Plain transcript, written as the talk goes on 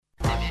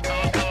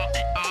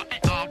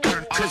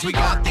'cause we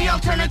got the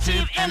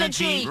alternative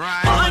energy.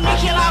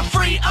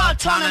 Molecular-free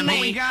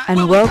autonomy.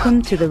 And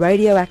welcome to the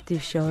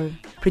Radioactive Show,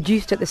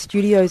 produced at the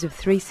studios of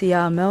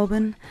 3CR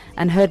Melbourne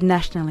and heard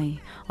nationally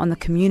on the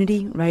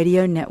Community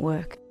Radio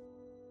Network.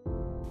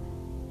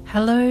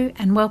 Hello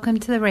and welcome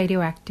to the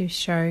Radioactive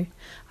Show.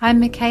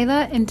 I'm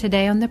Michaela, and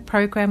today on the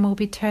program we'll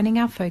be turning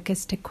our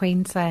focus to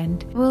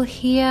Queensland. We'll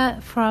hear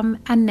from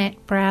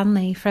Annette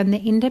Brownlee from the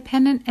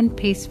Independent and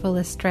Peaceful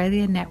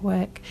Australia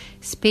Network,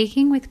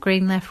 speaking with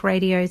Green Left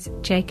Radio's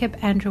Jacob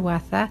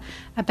Andrewatha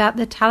about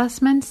the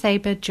Talisman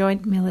Sabre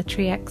joint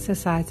military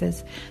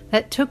exercises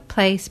that took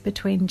place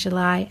between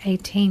July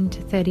 18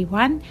 to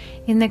 31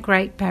 in the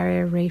Great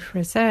Barrier Reef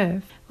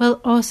Reserve. We'll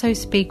also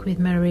speak with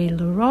Marie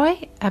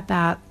Leroy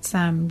about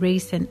some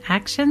recent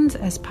actions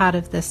as part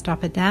of the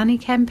Stop Adani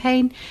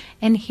campaign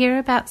and hear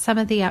about some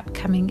of the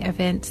upcoming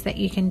events that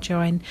you can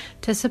join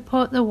to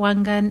support the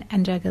Wangan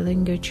and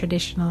Jagalingou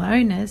traditional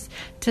owners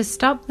to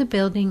stop the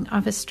building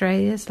of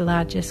Australia's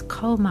largest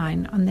coal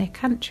mine on their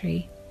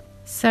country.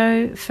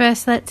 So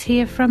first let's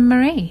hear from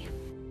Marie.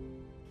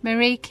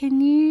 Marie,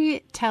 can you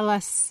tell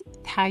us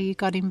how you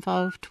got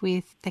involved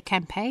with the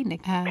campaign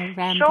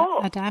around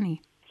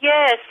Adani?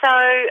 Yeah, so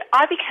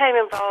I'm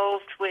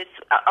involved with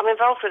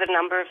a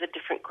number of the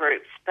different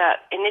groups,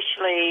 but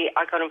initially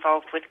I got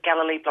involved with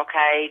Galilee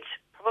Blockade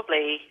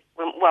probably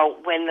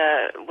when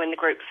the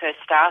group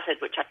first started,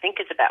 which I think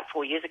is about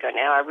 4 years ago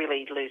now. I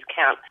really lose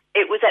count.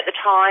 It was at the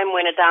time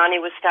when Adani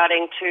was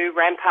starting to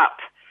ramp up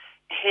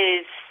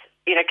his,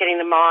 getting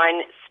the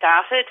mine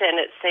started, and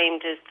it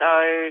seemed as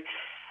though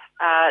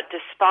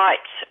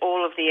despite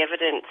all of the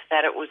evidence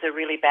that it was a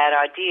really bad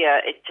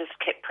idea, it just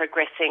kept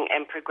progressing,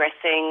 and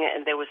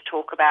there was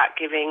talk about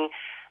giving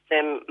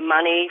them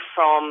money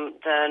from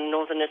the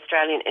Northern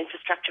Australian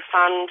Infrastructure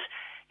Fund.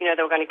 They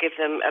were going to give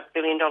them $1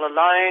 billion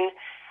loan,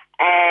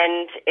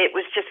 and it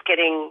was just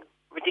getting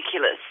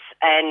ridiculous,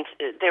 and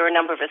there were a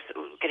number of us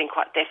getting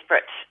quite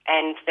desperate.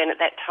 And then at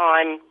that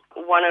time,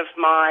 one of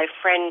my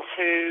friends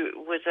who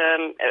was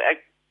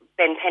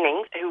Ben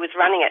Penning, who was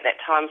running at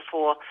that time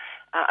for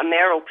a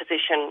mayoral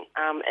position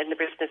in the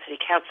Brisbane City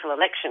Council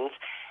elections,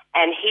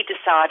 and he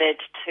decided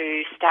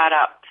to start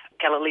up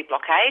Galilee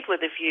Blockade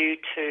with a view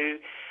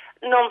to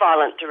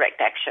non-violent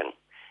direct action.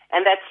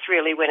 And that's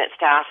really when it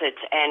started,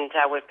 and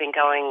we've been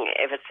going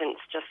ever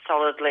since, just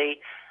solidly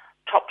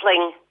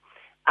toppling,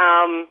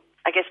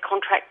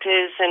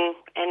 contractors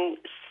and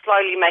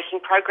slowly making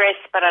progress.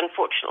 But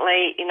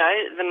unfortunately,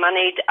 the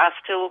money are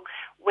still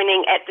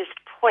winning at this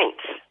point.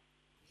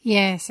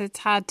 Yes, it's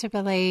hard to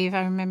believe.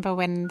 I remember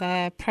when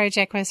the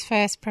project was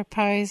first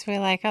proposed,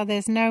 we're like,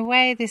 there's no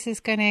way this is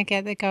going to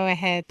get the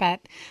go-ahead. But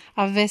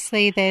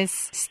obviously there's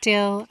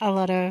still a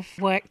lot of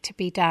work to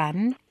be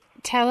done.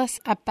 Tell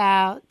us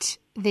about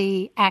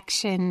the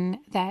action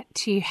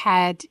that you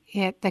had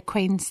at the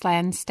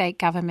Queensland State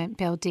Government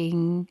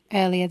building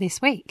earlier this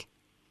week.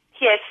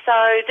 Yes,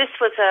 so this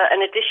was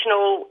an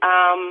additional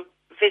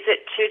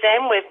visit to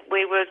them.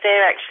 We were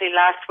there actually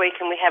last week,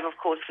 and we have, of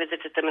course,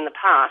 visited them in the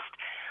past.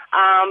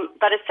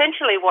 But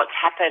essentially what's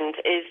happened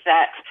is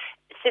that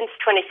since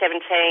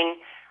 2017,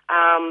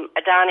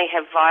 Adani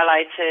have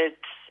violated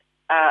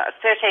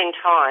 13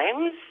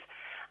 times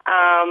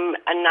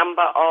a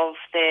number of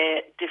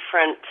their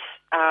different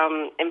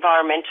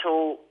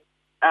environmental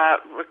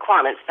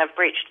requirements. They've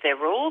breached their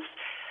rules.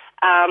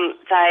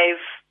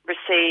 They've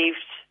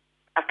received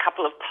a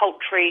couple of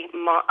paltry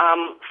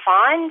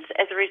fines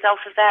as a result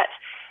of that.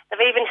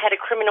 They've even had a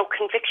criminal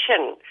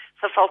conviction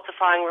for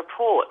falsifying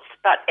reports.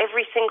 But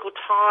every single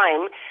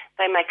time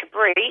they make a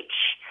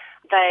breach,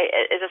 they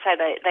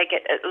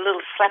get a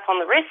little slap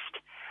on the wrist.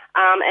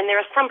 And there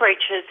are some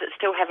breaches that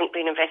still haven't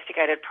been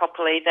investigated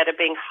properly that are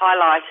being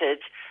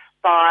highlighted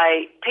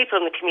by people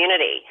in the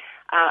community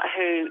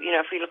who,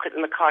 if we look at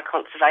the Mackay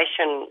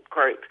Conservation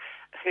Group,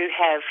 who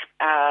have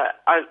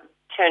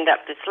turned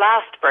up this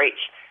last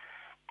breach.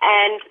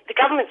 And the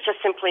government's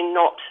just simply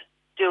not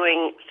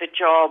doing the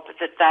job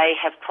that they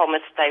have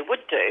promised they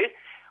would do,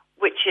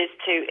 which is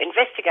to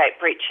investigate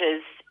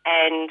breaches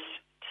and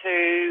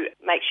to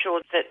make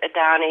sure that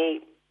Adani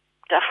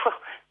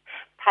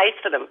pays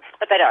for them,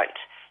 but they don't.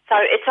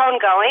 So it's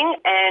ongoing,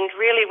 and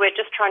really we're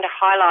just trying to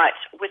highlight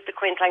with the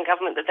Queensland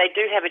Government that they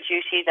do have a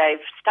duty.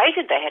 They've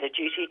stated they had a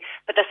duty,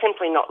 but they're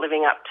simply not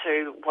living up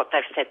to what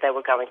they've said they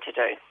were going to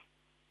do.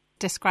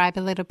 Describe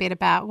a little bit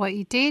about what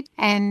you did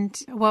and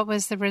what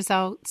was the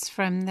results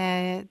from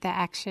the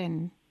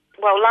action.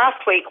 Well,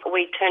 last week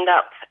we turned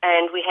up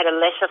and we had a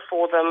letter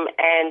for them,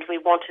 and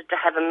we wanted to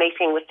have a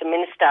meeting with the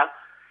Minister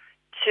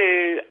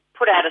to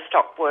put out a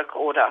stop work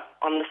order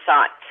on the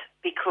site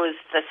because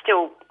they're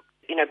still,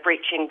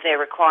 breaching their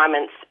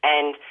requirements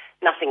and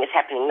nothing is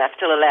happening. They're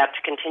still allowed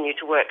to continue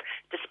to work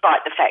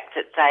despite the fact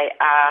that they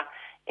are,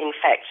 in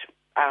fact,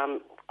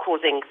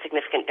 causing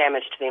significant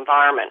damage to the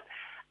environment,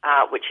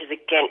 which is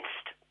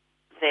against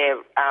their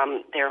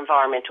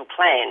environmental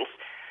plans.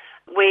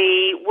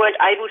 We weren't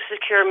able to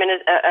secure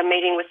a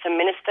meeting with the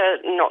Minister,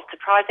 not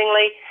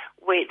surprisingly.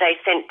 They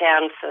sent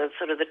down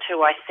sort of the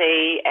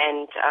 2IC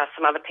and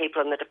some other people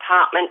in the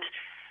department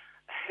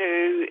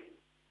who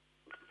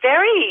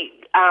very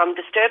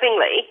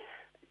disturbingly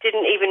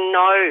didn't even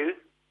know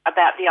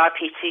about the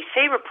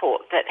IPCC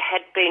report that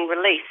had been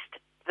released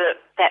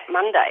that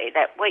Monday,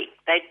 that week.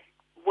 They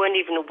weren't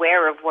even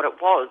aware of what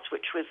it was,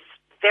 which was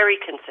very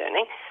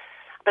concerning.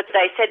 But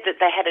they said that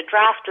they had a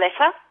draft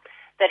letter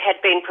that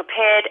had been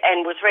prepared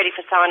and was ready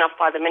for sign-off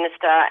by the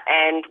minister,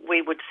 and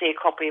we would see a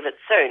copy of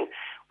it soon,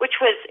 which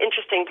was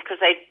interesting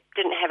because they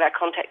didn't have our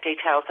contact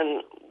details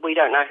and we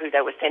don't know who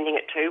they were sending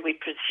it to. We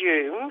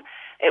presume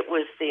it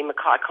was the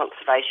Mackay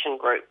Conservation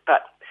Group.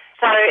 But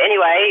so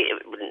anyway,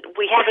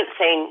 we haven't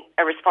seen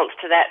a response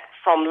to that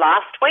from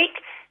last week,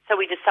 so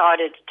we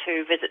decided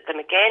to visit them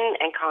again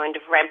and kind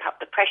of ramp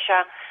up the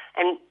pressure.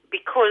 And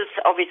because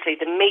obviously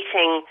the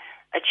meeting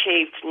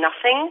achieved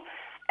nothing,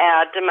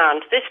 our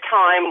demand this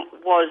time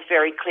was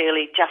very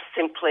clearly just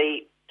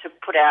simply to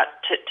put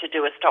out, to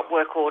do a stop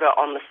work order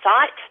on the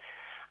site.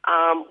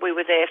 We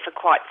were there for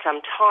quite some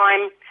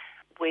time.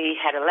 We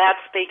had a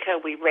loudspeaker.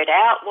 We read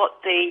out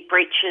what the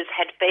breaches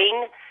had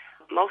been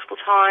multiple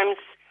times,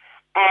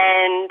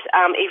 and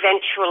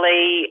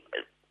eventually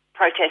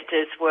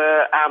protesters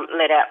were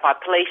let out by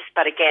police.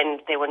 But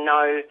again, there were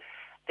no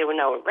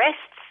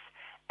arrests,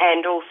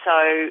 and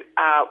also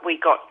we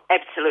got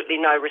absolutely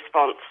no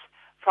response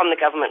from the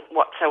government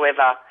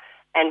whatsoever,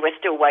 and we're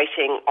still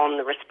waiting on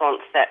the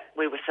response that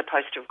we were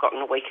supposed to have gotten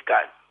a week ago.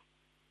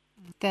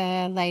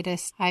 The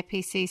latest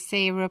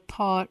IPCC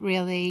report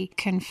really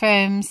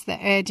confirms the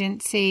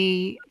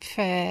urgency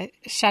for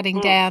shutting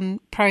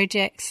down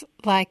projects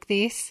like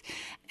this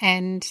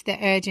and the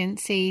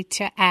urgency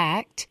to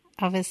act.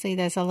 Obviously,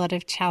 there's a lot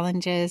of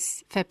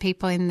challenges for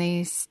people in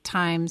these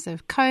times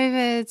of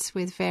COVID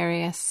with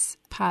various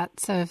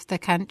parts of the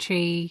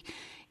country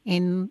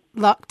in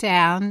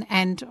lockdown,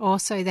 and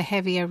also the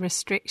heavier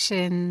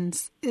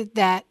restrictions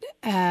that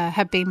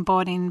have been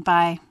brought in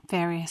by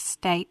various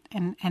state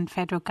and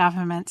federal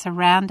governments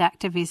around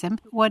activism.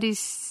 What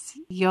is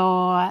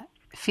your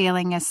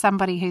feeling as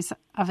somebody who's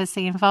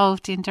obviously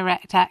involved in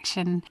direct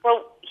action?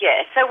 Well,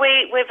 yeah, so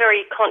we're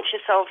very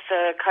conscious of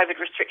the COVID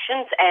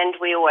restrictions, and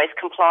we always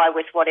comply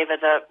with whatever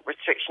the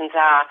restrictions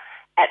are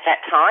at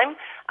that time.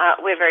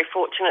 We're very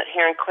fortunate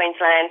here in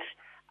Queensland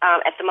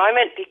at the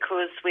moment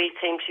because we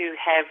seem to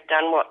have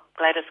done what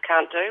Gladys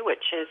can't do,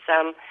 which is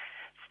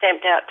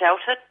stamped out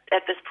Delta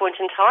at this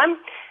point in time.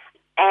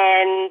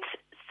 And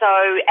so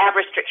our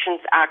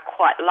restrictions are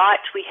quite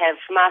light. We have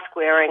mask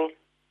wearing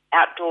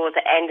outdoors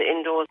and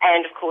indoors,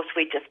 and of course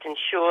we just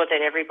ensure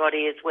that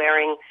everybody is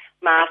wearing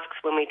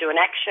masks when we do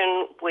an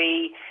action.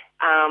 We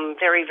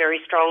very, very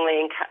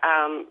strongly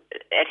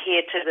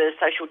adhere to the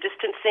social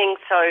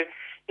distancing. So,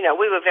 you know,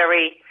 we were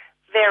very,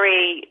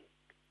 very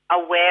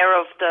aware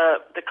of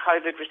the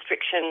COVID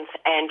restrictions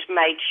and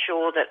made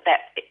sure that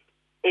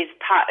is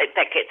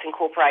that gets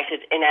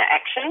incorporated in our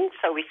actions.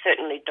 So we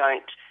certainly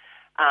don't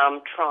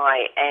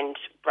try and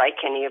break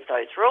any of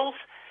those rules.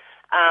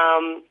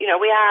 You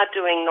know, we are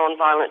doing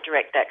non-violent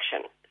direct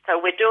action. So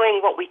we're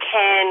doing what we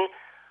can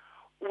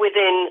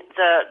within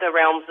the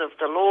realms of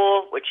the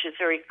law, which is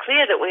very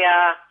clear that we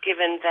are,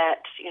 given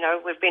that, you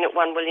know, we've been at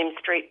 1 William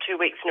Street 2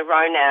 weeks in a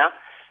row now,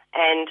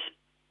 and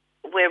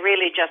we're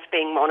really just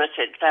being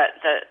monitored.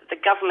 The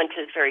government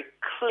is very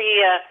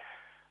clear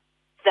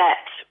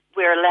that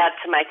we're allowed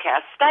to make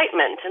our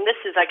statement, and this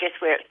is, I guess,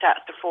 where it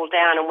starts to fall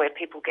down and where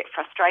people get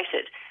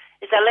frustrated,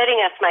 is they're letting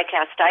us make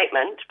our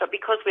statement, but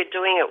because we're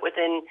doing it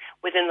within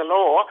the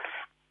law,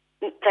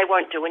 they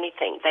won't do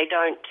anything. They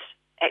don't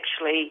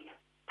actually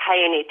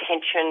pay any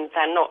attention.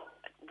 They're not,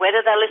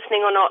 whether they're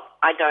listening or not,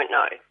 I don't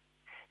know.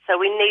 So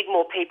we need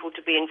more people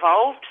to be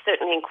involved.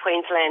 Certainly in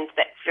Queensland,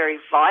 that's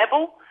very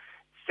viable.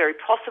 Very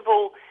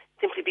possible,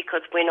 simply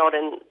because we're not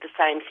in the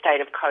same state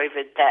of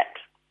COVID that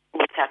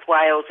New South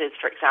Wales is,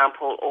 for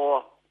example,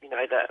 or, you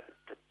know, the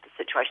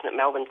situation that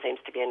Melbourne seems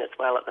to be in as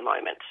well at the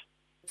moment.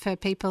 For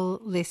people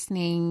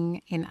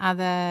listening in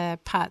other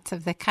parts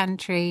of the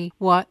country,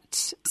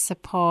 what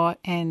support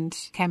and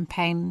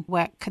campaign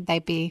work could they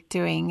be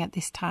doing at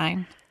this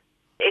time?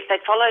 If they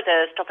follow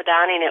the Stop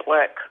Adani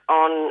network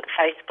on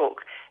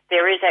Facebook,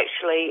 there is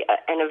actually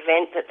an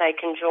event that they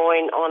can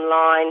join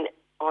online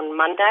on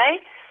Monday,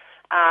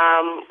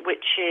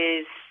 which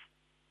is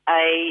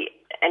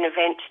an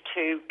event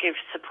to give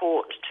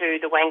support to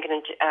the Wangan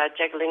and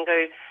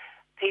Jagalingou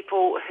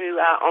people who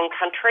are on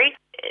country.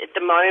 At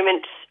the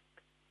moment,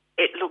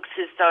 it looks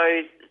as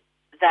though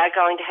they're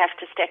going to have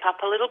to step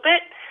up a little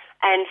bit,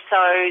 and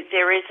so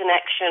there is an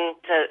action,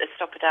 a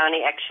Stop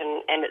Adani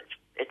action, and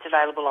it's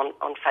available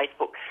on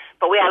Facebook.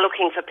 But we are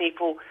looking for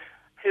people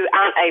who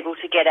aren't able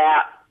to get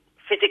out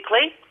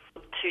physically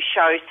to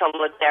show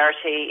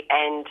solidarity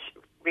and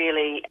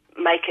really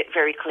make it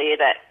very clear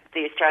that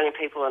the Australian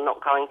people are not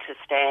going to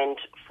stand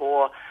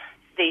for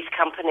these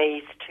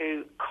companies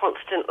to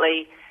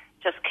constantly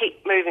just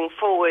keep moving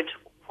forward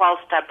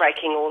whilst they're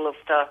breaking all of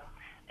the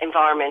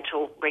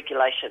environmental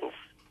regulations.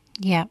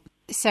 Yeah.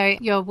 So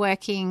you're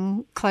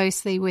working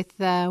closely with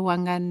the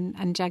Wangan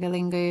and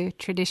Jagalingou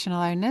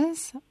traditional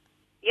owners?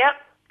 Yep,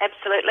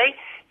 absolutely.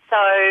 So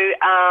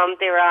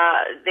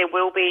there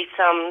will be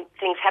some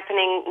things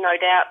happening, no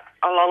doubt,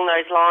 along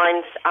those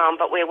lines,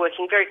 but we're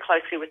working very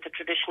closely with the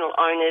traditional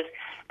owners,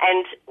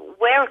 and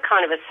we're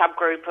kind of a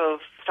subgroup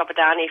of Stop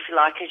Adani, if you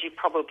like. As you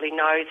probably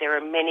know, there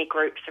are many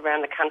groups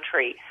around the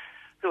country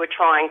who are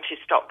trying to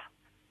stop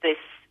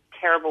this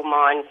terrible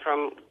mine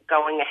from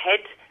going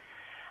ahead,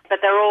 but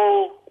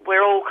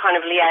we're all kind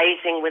of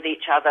liaising with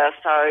each other,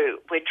 so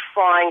we're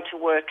trying to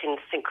work in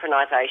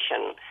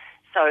synchronisation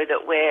so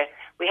that we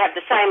have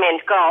the same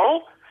end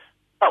goal,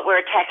 but we're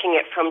attacking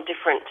it from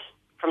different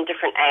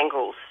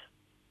angles.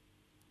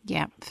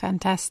 Yeah,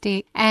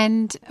 fantastic.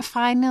 And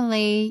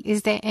finally,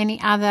 is there any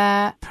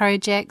other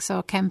projects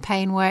or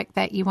campaign work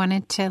that you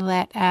wanted to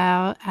let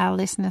our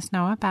listeners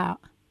know about?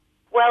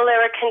 Well,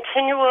 there are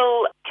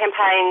continual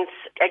campaigns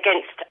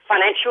against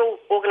financial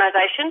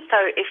organisations.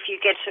 So if you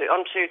get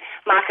onto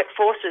Market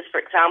Forces, for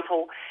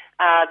example,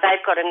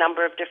 they've got a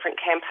number of different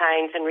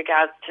campaigns in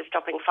regards to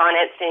stopping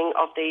financing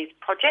of these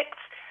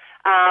projects.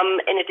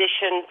 In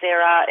addition,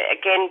 there are,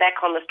 again,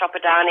 back on the Stop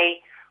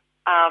Adani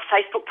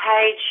Facebook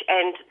page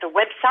and the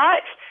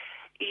website,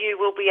 you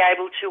will be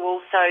able to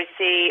also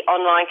see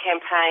online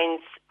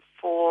campaigns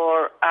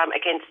for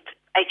against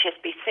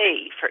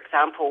HSBC, for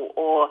example,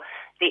 or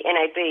the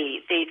NAB,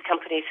 these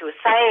companies who are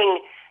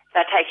saying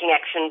they're taking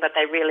action, but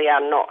they really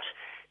are not.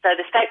 So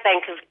the State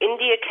Bank of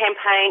India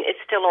campaign is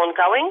still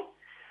ongoing,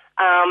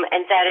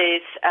 and that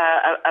is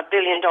a $1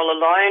 billion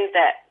loan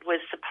that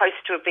was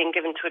supposed to have been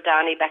given to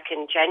Adani back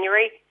in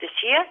January this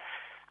year.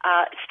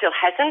 It still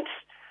hasn't.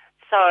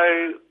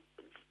 So,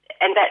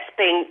 and that's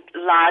been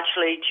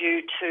largely due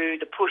to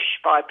the push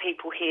by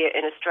people here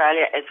in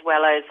Australia as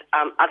well as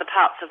other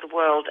parts of the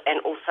world,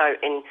 and also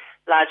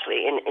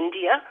largely in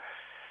India.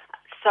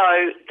 So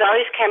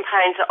those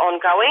campaigns are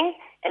ongoing,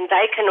 and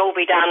they can all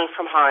be done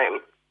from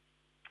home.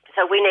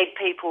 So we need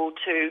people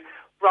to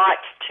write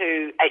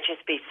to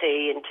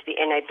HSBC and to the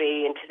NAB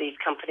and to these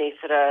companies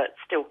that are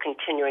still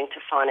continuing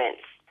to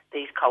finance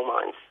these coal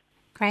mines.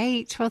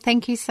 Great. Well,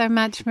 thank you so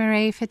much,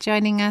 Marie, for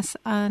joining us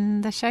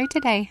on the show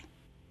today.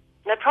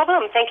 No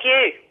problem. Thank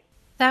you.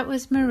 That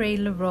was Marie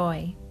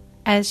Leroy.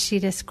 As she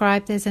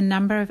described, there's a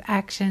number of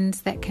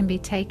actions that can be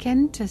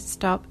taken to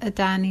stop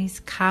Adani's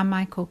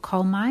Carmichael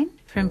coal mine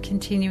from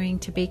continuing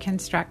to be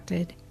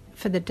constructed.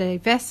 For the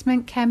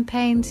divestment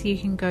campaigns, you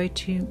can go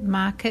to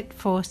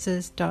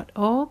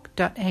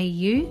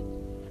marketforces.org.au.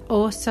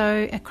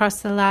 Also,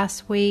 across the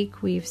last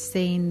week, we've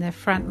seen the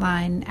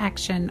Frontline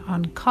Action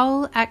on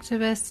Coal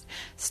activists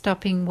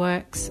stopping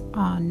works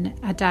on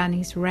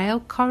Adani's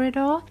rail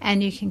corridor,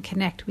 and you can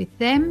connect with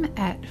them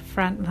at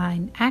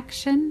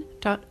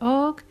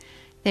frontlineaction.org.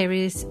 There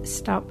is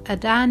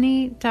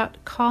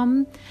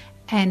stopadani.com,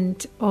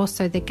 and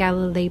also the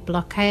Galilee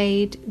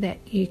blockade that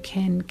you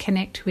can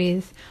connect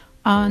with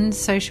on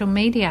social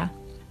media.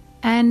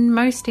 And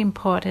most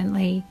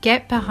importantly,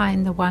 get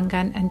behind the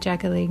Wangan and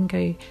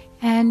Jagalingou,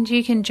 and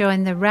you can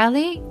join the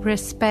rally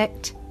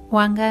Respect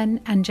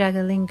Wangan and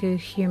Jagalingou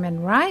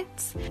Human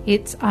Rights.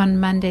 It's on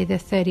Monday the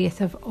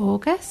 30th of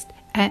August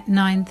at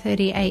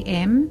 9:30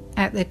 a.m.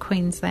 at the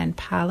Queensland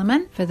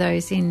Parliament for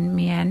those in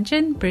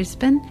Meanjin,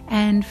 Brisbane,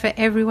 and for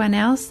everyone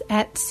else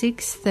at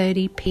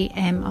 6:30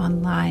 p.m.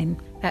 online.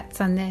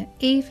 That's on the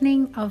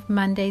evening of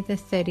Monday the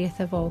 30th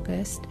of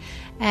August,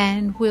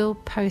 and we'll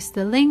post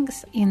the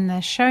links in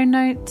the show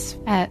notes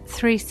at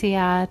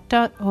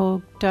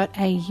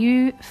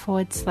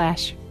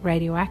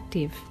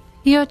 3cr.org.au/radioactive.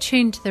 You're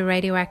tuned to The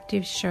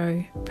Radioactive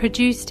Show,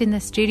 produced in the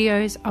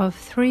studios of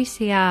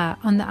 3CR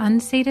on the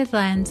unceded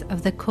lands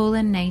of the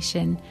Kulin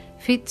Nation,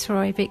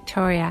 Fitzroy,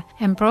 Victoria,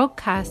 and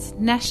broadcast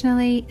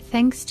nationally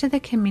thanks to the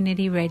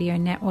Community Radio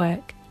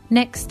Network.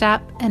 Next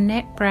up,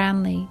 Annette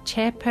Brownlee,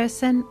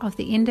 chairperson of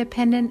the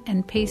Independent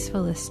and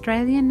Peaceful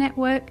Australian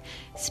Network,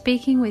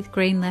 speaking with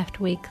Green Left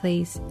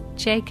Weekly's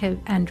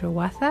Jacob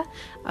Andrawatha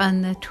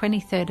on the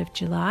 23rd of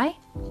July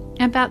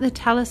about the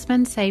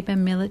Talisman Sabre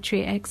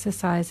military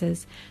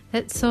exercises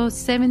that saw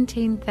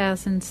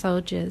 17,000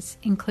 soldiers,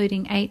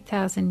 including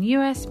 8,000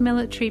 US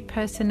military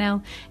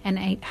personnel and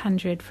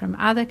 800 from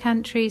other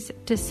countries,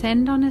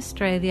 descend on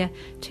Australia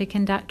to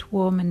conduct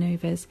war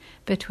manoeuvres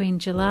between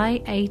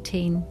July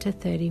 18 to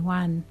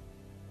 31.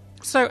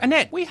 So,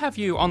 Annette, we have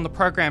you on the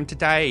program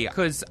today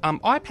because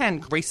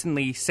IPAN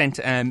recently sent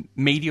a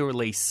media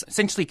release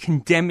essentially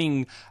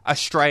condemning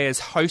Australia's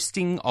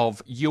hosting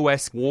of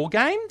US war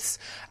games.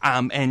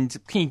 And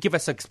can you give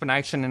us an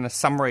explanation and a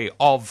summary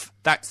of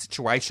that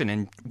situation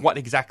and what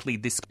exactly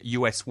this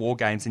US war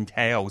games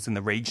entails in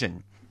the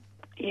region?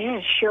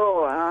 Yeah,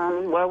 sure.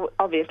 Well,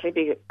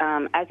 obviously,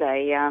 as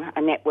a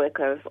network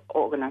of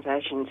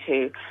organisations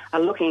who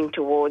are looking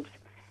towards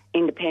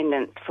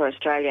independence for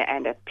Australia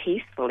and a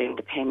peaceful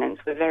independence,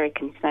 we're very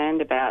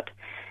concerned about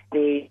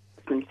the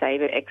Talisman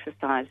Sabre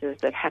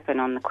exercises that happen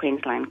on the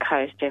Queensland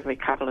coast every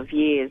couple of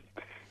years.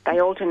 They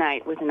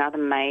alternate with another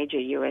major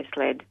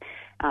US-led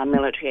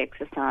military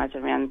exercise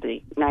around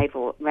the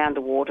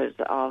waters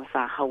of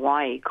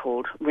Hawaii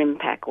called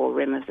RIMPAC, or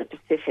Rim of the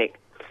Pacific.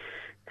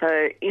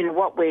 So,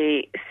 what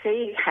we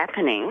see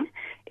happening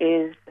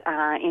is,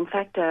 in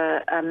fact,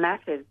 a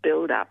massive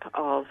build-up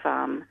of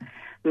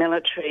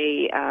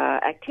military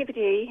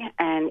activity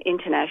and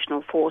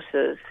international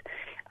forces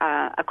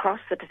across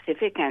the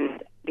Pacific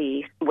and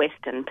the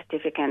Western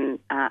Pacific and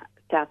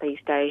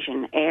Southeast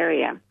Asian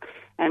area.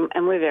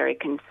 And we're very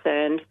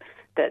concerned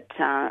that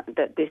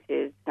this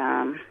is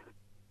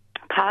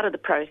part of the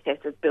process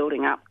of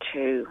building up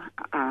to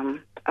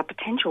a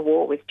potential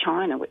war with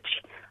China,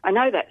 which I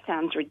know that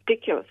sounds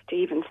ridiculous to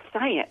even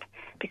say it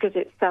because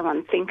it's so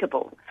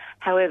unthinkable.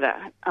 However,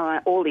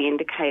 all the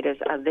indicators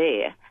are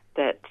there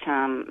that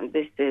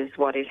this is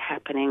what is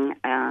happening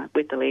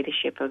with the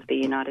leadership of the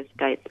United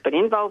States, but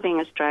involving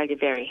Australia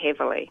very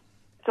heavily.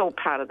 It's all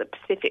part of the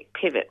Pacific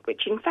pivot,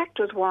 which in fact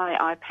was why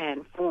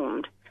IPAN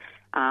formed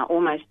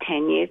almost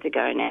 10 years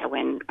ago now,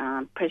 when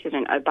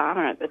President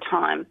Obama at the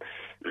time,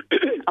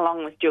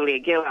 along with Julia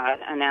Gillard,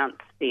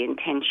 announced the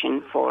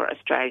intention for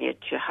Australia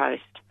to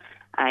host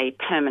a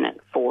permanent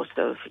force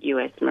of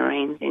US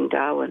Marines in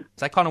Darwin.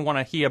 So I kind of want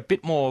to hear a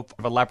bit more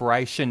of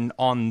elaboration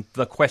on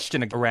the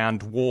question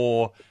around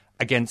war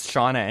against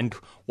China and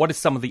what are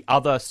some of the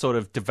other sort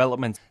of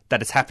developments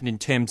that has happened in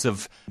terms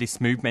of this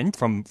movement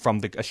from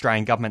the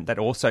Australian government that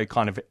also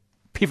kind of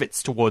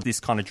pivots toward this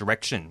kind of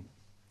direction.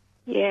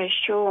 Yeah,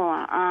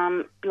 sure.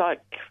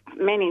 Like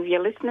many of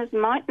your listeners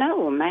might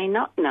know or may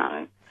not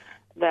know,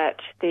 that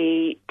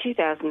the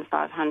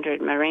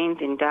 2,500 Marines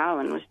in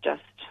Darwin was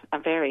just a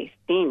very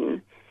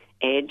thin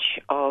edge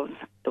of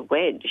the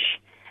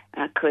wedge,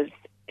 because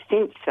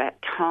since that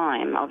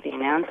time of the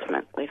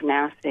announcement, we've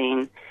now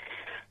seen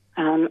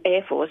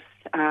Air Force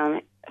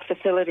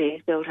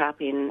facilities built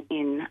up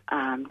in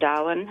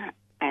Darwin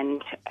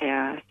and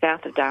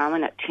south of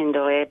Darwin at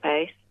Tyndall Air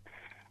Base,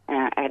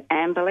 at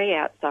Amberley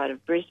outside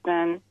of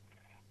Brisbane,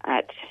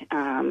 at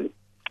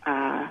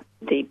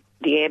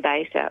the air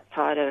base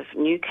outside of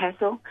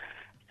Newcastle.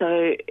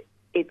 So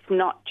it's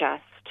not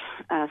just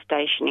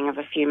stationing of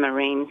a few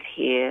Marines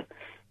here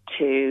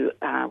to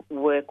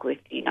work with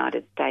the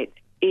United States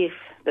if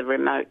the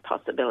remote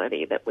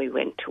possibility that we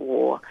went to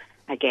war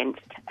against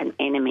an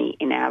enemy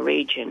in our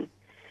region.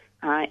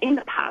 In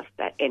the past,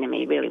 that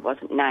enemy really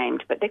wasn't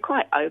named, but they're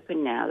quite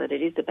open now that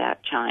it is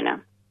about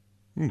China.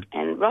 Mm.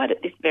 And right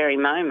at this very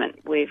moment,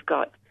 we've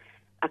got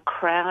a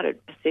crowded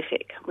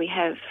Pacific. We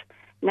have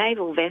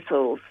naval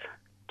vessels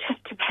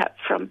just about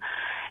from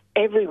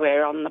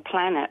everywhere on the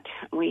planet.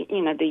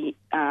 The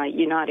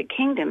United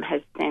Kingdom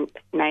has sent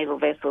naval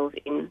vessels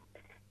into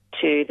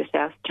the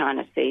South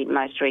China Sea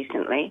most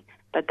recently,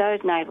 but those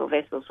naval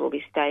vessels will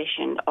be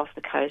stationed off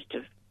the coast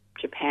of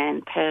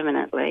Japan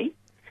permanently.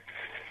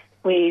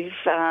 We've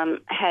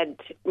had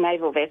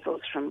naval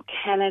vessels from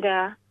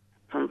Canada,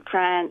 from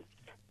France,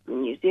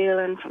 from New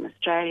Zealand, from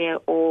Australia,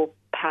 all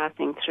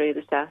passing through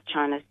the South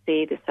China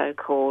Sea, the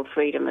so-called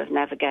freedom of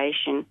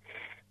navigation,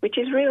 which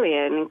is really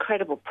an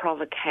incredible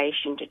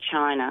provocation to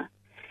China.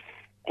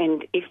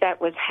 And if that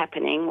was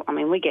happening, I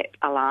mean, we get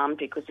alarmed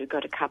because we've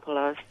got a couple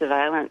of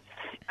surveillance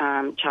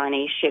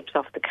Chinese ships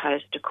off the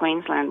coast of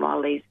Queensland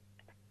while these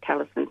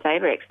Talisman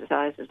Sabre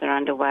exercises are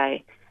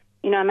underway.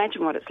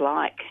 Imagine what it's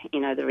like.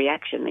 The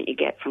reaction that you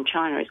get from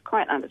China is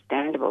quite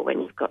understandable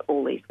when you've got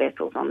all these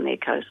vessels on their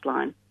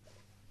coastline.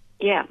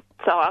 Yeah,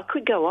 so I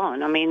could go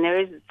on. I mean, there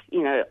is,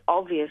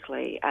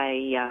 obviously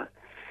a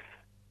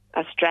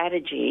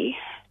strategy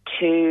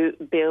to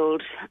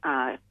build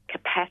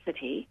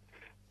capacity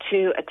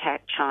to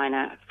attack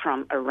China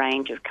from a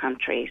range of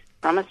countries,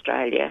 from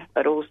Australia,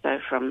 but also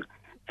from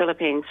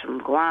Philippines, from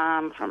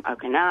Guam, from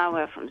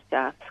Okinawa, from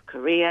South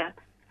Korea.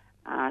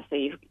 So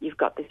you've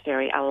got this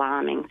very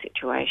alarming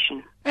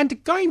situation.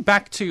 And going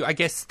back to, I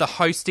guess, the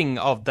hosting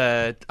of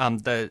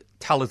the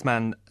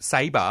Talisman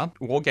Sabre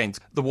War Games,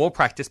 the war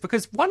practice,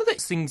 because one of the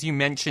things you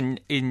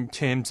mentioned in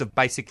terms of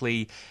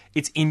basically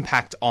its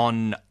impact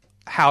on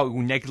how it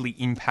will negatively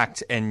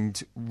impact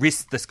and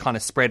risk this kind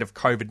of spread of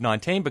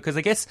COVID-19, because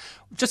I guess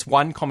just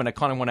one comment I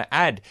kind of want to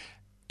add,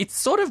 it's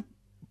sort of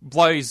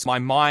blows my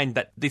mind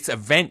that this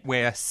event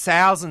where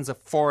thousands of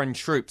foreign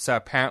troops are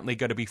apparently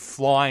going to be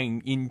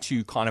flying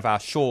into kind of our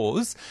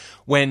shores,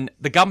 when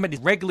the government is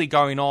regularly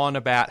going on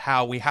about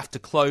how we have to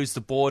close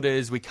the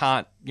borders, we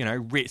can't,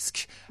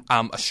 risk,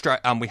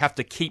 we have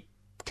to keep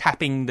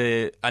capping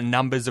the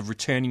numbers of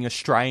returning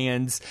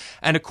Australians.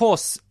 And of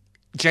course,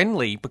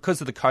 generally, because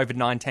of the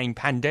COVID-19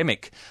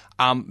 pandemic,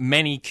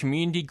 many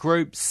community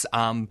groups,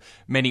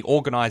 many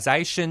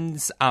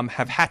organisations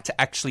have had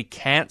to actually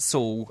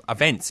cancel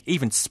events.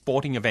 Even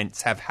sporting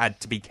events have had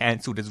to be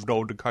cancelled as a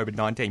result of the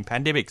COVID-19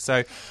 pandemic.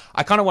 So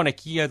I kind of want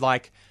to hear,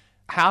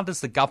 how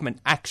does the government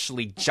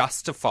actually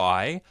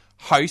justify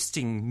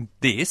hosting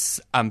this,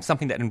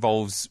 something that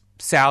involves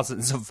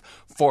thousands of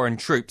foreign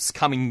troops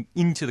coming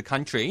into the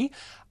country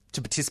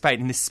to participate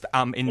in this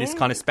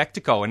kind of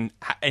spectacle, and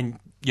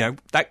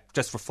that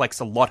just reflects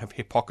a lot of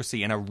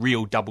hypocrisy and a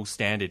real double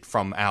standard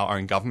from our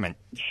own government.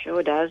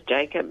 Sure does,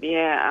 Jacob.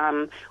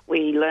 Yeah,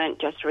 we learnt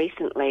just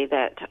recently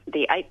that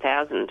the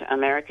 8,000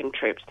 American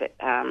troops that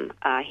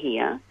are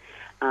here,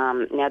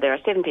 now there are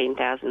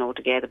 17,000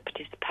 altogether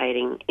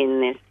participating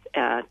in this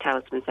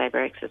Talisman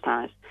Sabre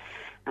exercise.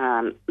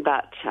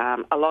 But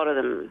a lot of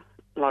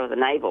the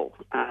naval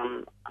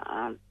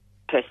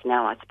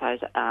personnel, I suppose,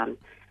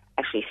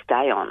 actually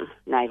stay on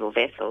naval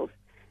vessels.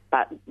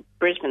 But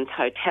Brisbane's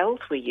hotels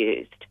were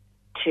used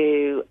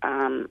to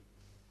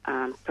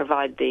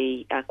provide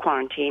the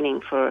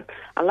quarantining for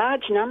a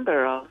large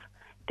number of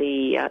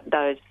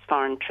those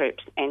foreign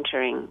troops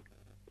entering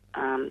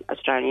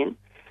Australian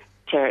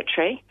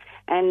territory.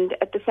 And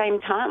at the same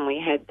time, we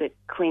had the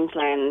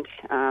Queensland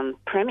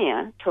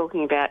Premier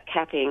talking about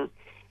capping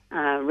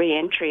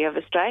re-entry of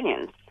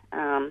Australians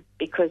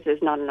because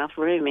there's not enough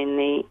room in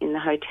the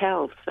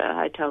hotels for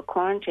hotel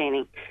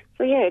quarantining.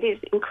 So yeah, it is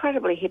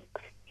incredibly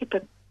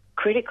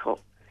hypocritical,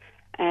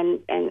 and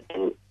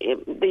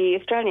the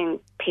Australian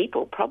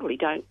people probably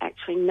don't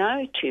actually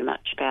know too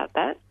much about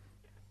that.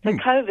 So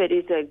COVID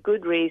is a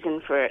good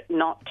reason for it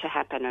not to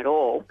happen at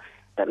all.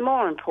 But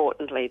more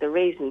importantly, the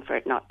reason for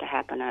it not to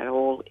happen at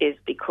all is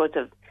because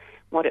of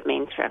what it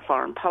means for our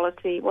foreign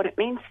policy, what it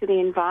means for the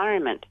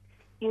environment.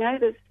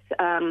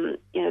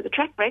 The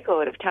track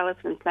record of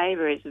Talisman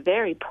Sabre is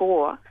very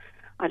poor.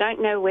 I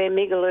don't know where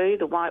Migaloo,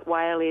 the white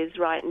whale, is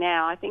right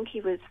now. I think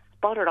he was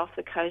spotted off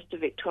the coast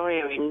of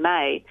Victoria in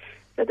May.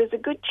 So there's a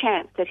good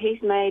chance that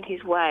he's made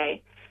his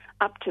way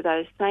up to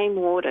those same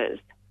waters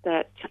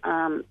that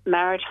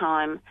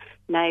maritime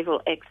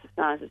naval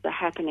exercises are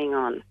happening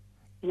on.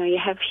 You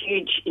have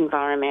huge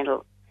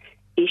environmental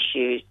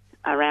issues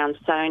around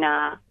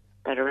sonar,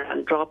 but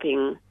around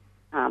dropping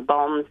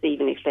bombs,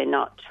 even if they're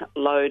not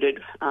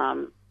loaded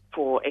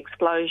for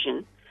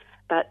explosion.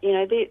 But,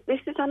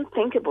 this is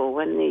unthinkable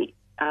when the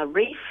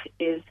reef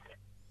is,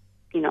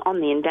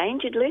 on the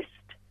endangered list,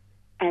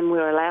 and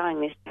we're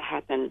allowing this to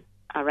happen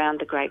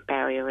around the Great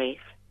Barrier Reef.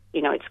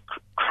 It's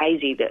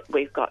crazy that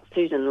we've got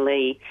Susan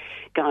Lee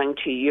going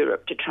to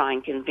Europe to try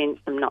and convince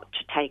them not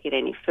to take it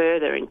any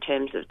further in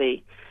terms of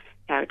the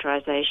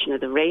characterisation of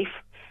the reef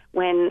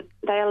when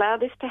they allow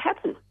this to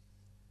happen.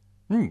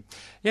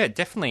 Yeah,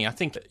 definitely. I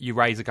think you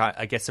raise,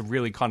 a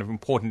really kind of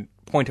important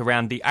point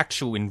around the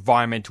actual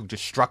environmental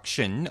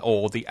destruction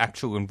or the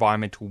actual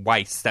environmental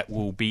waste that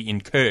will be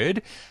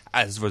incurred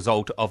as a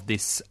result of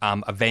this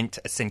event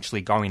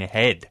essentially going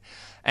ahead.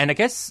 And I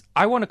guess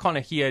I want to kind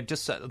of hear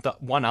just the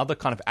one other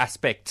kind of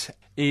aspect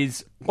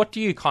is, what do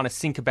you kind of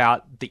think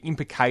about the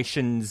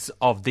implications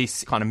of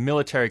this kind of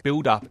military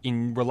build-up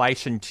in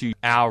relation to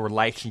our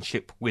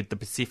relationship with the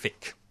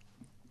Pacific?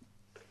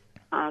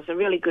 It's a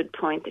really good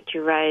point that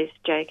you raised,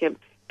 Jacob,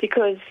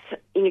 because,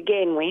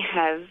 again, we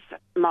have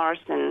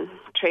Morrison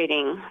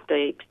treating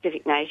the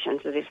Pacific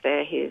nations as if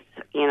they're his,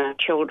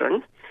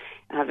 children,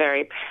 a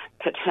very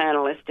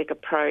paternalistic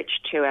approach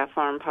to our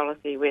foreign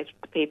policy with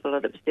the people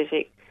of the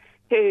Pacific,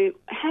 who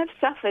have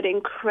suffered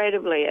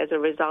incredibly as a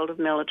result of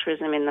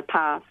militarism in the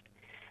past.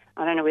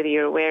 I don't know whether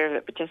you're aware of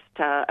it, but just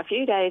a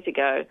few days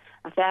ago,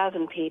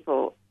 1,000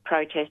 people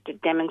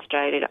protested,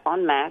 demonstrated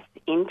en masse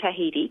in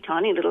Tahiti,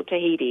 tiny little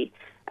Tahiti,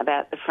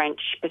 about the French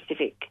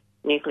Pacific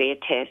nuclear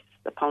tests,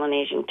 the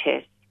Polynesian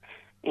tests,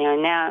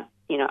 now,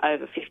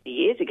 over 50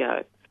 years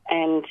ago.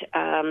 And,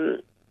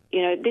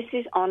 this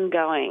is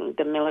ongoing,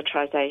 the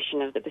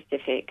militarisation of the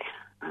Pacific.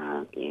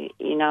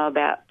 You know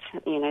about,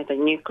 the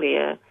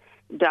nuclear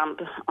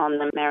dump on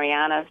the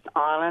Marianas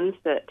Islands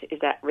that is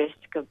at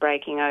risk of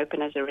breaking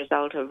open as a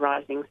result of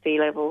rising sea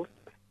levels.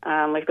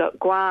 We've got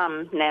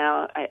Guam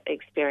now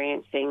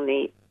experiencing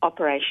the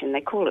operation,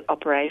 they call it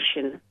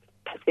Operation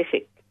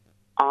Pacific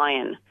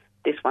Iron,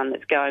 this one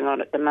that's going on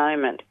at the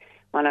moment.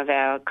 One of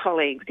our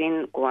colleagues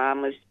in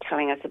Guam was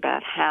telling us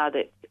about how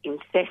that's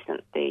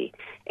incessant, the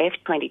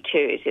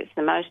F-22s. It's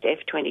the most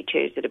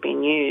F-22s that have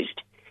been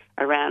used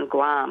around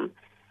Guam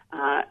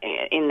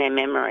in their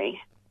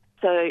memory.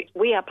 So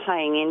we are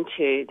playing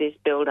into this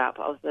build-up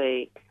of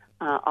the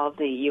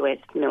US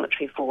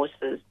military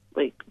forces.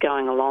 We're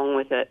going along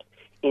with it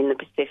in the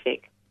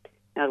Pacific.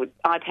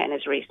 IPAN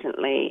has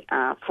recently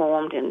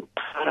formed and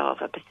part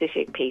of a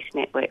Pacific Peace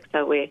Network.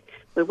 So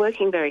we're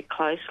working very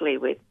closely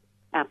with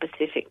our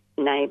Pacific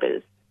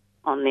neighbours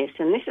on this,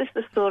 and this is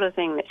the sort of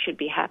thing that should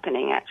be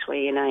happening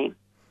actually in a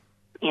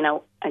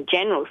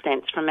general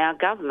sense from our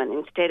government.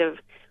 Instead of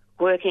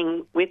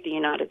working with the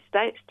United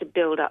States to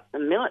build up the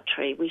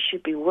military, we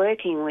should be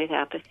working with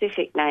our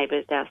Pacific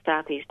neighbours, our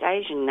Southeast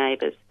Asian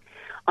neighbours,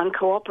 on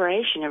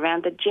cooperation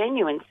around the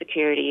genuine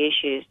security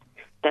issues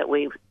that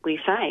we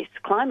face: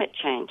 climate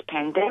change,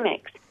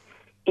 pandemics,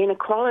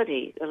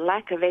 inequality, the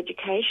lack of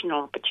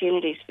educational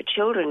opportunities for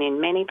children in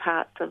many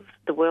parts of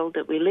the world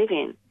that we live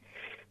in.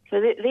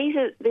 So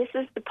this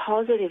is the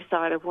positive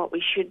side of what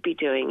we should be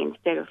doing,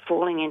 instead of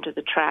falling into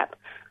the trap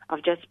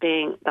of just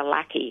being the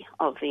lackey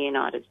of the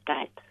United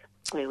States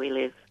where we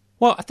live.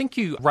 Well, I think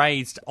you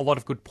raised a lot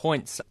of good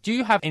points. Do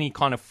you have any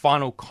kind of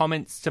final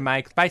comments to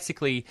make,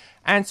 basically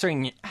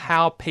answering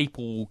how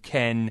people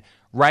can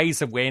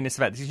raise awareness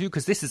about this issue,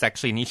 because this is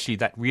actually an issue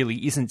that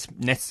really isn't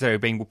necessarily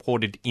being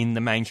reported in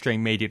the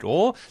mainstream media at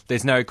all.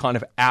 There's no kind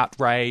of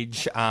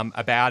outrage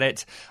about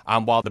it,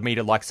 while the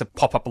media likes to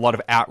pop up a lot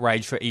of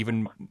outrage for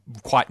even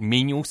quite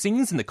menial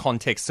things in the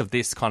context of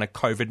this kind of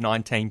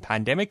COVID-19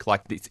 pandemic,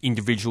 like this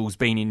individuals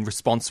being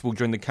irresponsible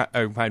during the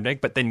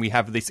pandemic. But then we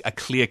have a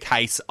clear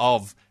case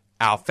of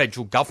our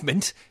federal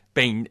government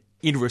being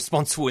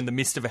irresponsible in the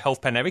midst of a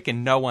health pandemic,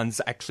 and no one's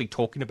actually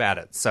talking about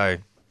it. So,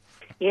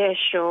 yeah,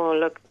 sure.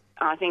 Look,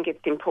 I think it's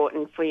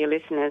important for your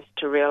listeners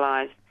to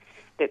realise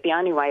that the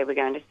only way we're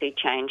going to see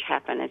change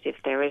happen is if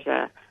there is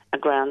a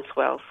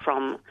groundswell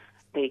from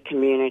the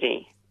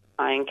community.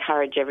 I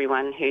encourage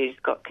everyone who's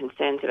got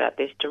concerns about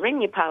this to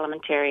ring your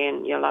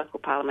local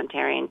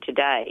parliamentarian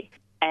today,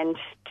 and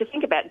to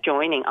think about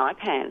joining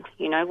IPAN.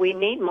 You know, we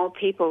need more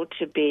people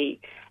to be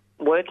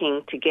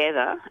working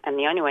together, and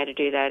the only way to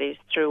do that is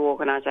through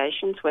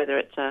organisations, whether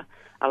it's a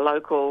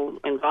local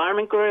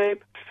environment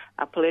group,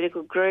 a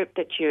political group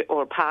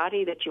or a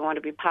party that you want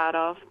to be part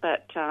of.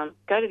 But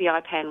go to the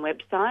IPAN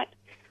website,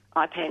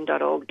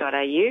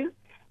 ipan.org.au,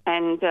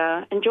 and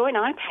join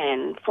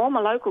IPAN. Form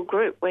a local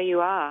group where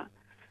you are.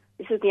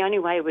 This is the only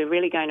way we're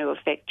really going to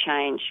affect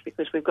change,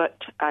 because we've got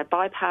a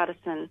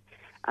bipartisan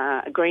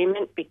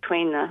agreement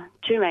between the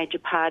two major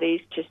parties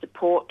to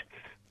support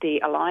the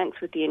alliance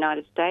with the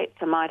United States.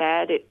 I might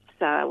add,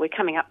 we're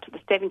coming up to the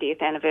 70th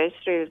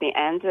anniversary of the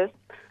ANZUS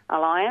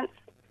alliance,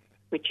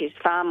 which is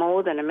far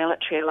more than a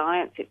military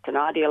alliance. It's an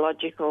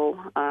ideological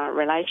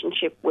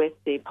relationship with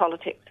the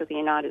politics of the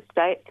United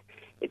States.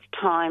 It's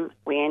time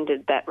we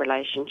ended that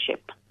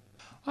relationship.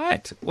 All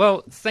right.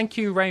 Well, thank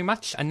you very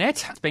much,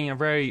 Annette. It's been a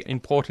very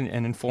important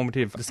and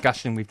informative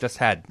discussion we've just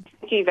had.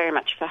 Thank you very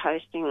much for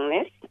hosting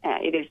this.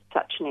 It is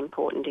such an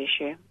important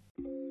issue.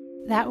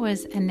 That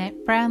was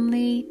Annette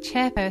Brownlee,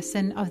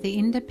 chairperson of the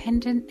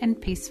Independent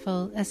and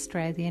Peaceful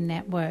Australia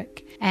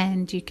Network.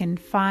 And you can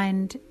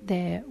find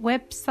their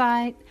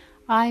website,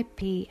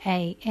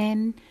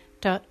 ipan.org.au.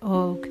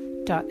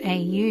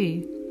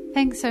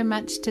 Thanks so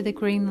much to the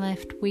Green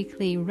Left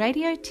Weekly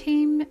radio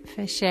team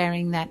for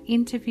sharing that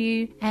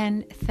interview,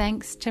 and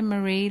thanks to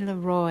Marie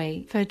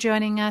Leroy for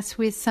joining us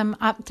with some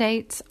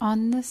updates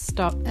on the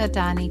Stop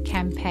Adani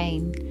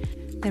campaign.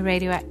 The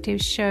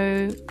Radioactive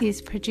Show is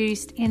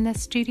produced in the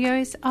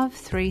studios of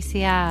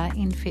 3CR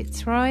in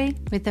Fitzroy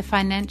with the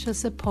financial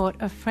support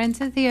of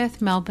Friends of the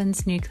Earth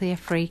Melbourne's Nuclear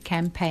Free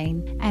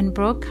campaign, and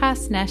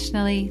broadcast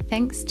nationally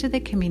thanks to the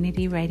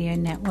Community Radio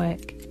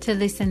Network. To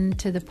listen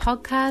to the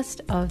podcast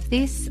of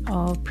this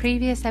or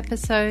previous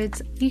episodes,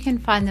 you can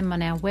find them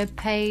on our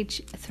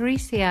webpage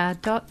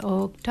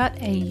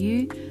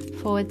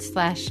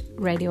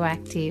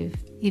 3cr.org.au/radioactive.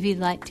 If you'd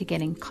like to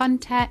get in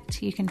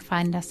contact, you can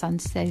find us on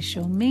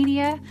social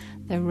media,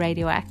 The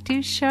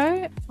Radioactive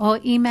Show, or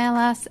email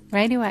us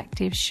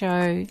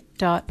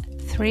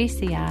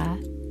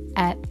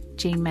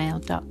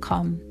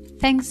radioactiveshow.3cr@gmail.com.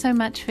 Thanks so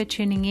much for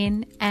tuning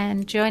in,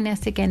 and join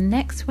us again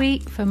next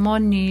week for more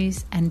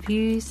news and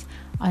views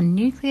on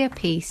nuclear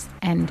peace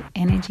and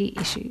energy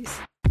issues.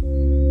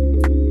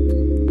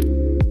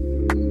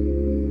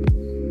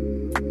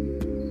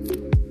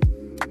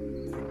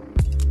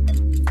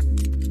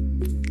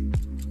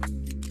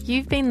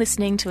 You've been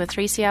listening to a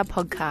 3CR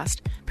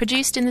podcast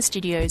produced in the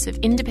studios of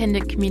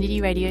independent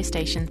community radio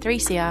station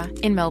 3CR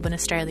in Melbourne,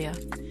 Australia.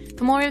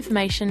 For more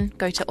information,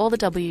 go to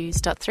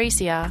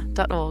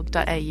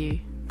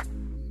allthews.3cr.org.au.